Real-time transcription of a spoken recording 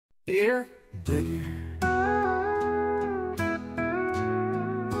Dear Dickie,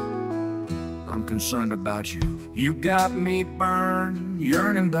 I'm concerned about you. You got me burned,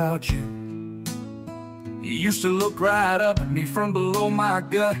 yearning about you. You used to look right up at me from below my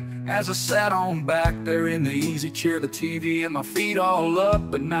gut as I sat on back there in the easy chair, the TV and my feet all up.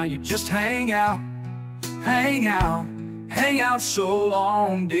 But now you just hang out, hang out, hang out so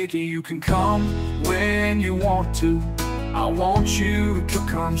long. Dickie, you can come when you want to. I want you to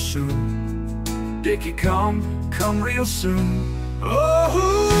come soon. Dickie, come real soon. Oh,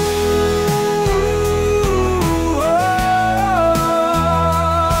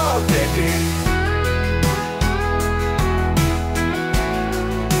 Dickie.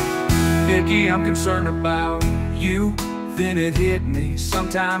 Dickie, I'm concerned about you. Then it hit me.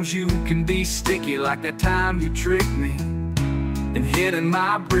 Sometimes you can be sticky, like that time you tricked me and hidden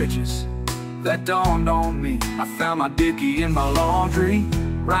my britches. That dawned on me. I found my Dickie in my laundry,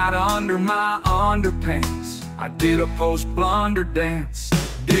 right under my underpants. I did a blunder-dance.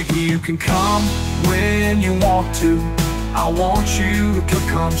 Dickie, you can come when you want to. I want you to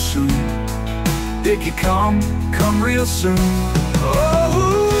come soon. Dickie, come real soon. Oh,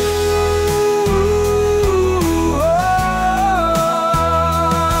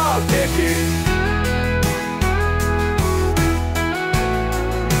 Dickie.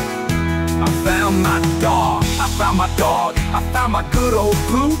 I found my dog, I found my good old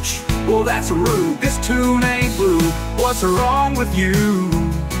pooch. Well, that's rude, this tune ain't blue. What's wrong with you?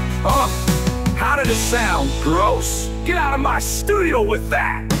 Oh, how did it sound? Gross. Get out of my studio with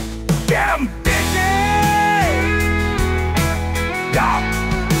that. Get him, Dickie! Yeah,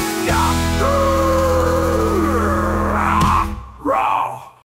 yeah.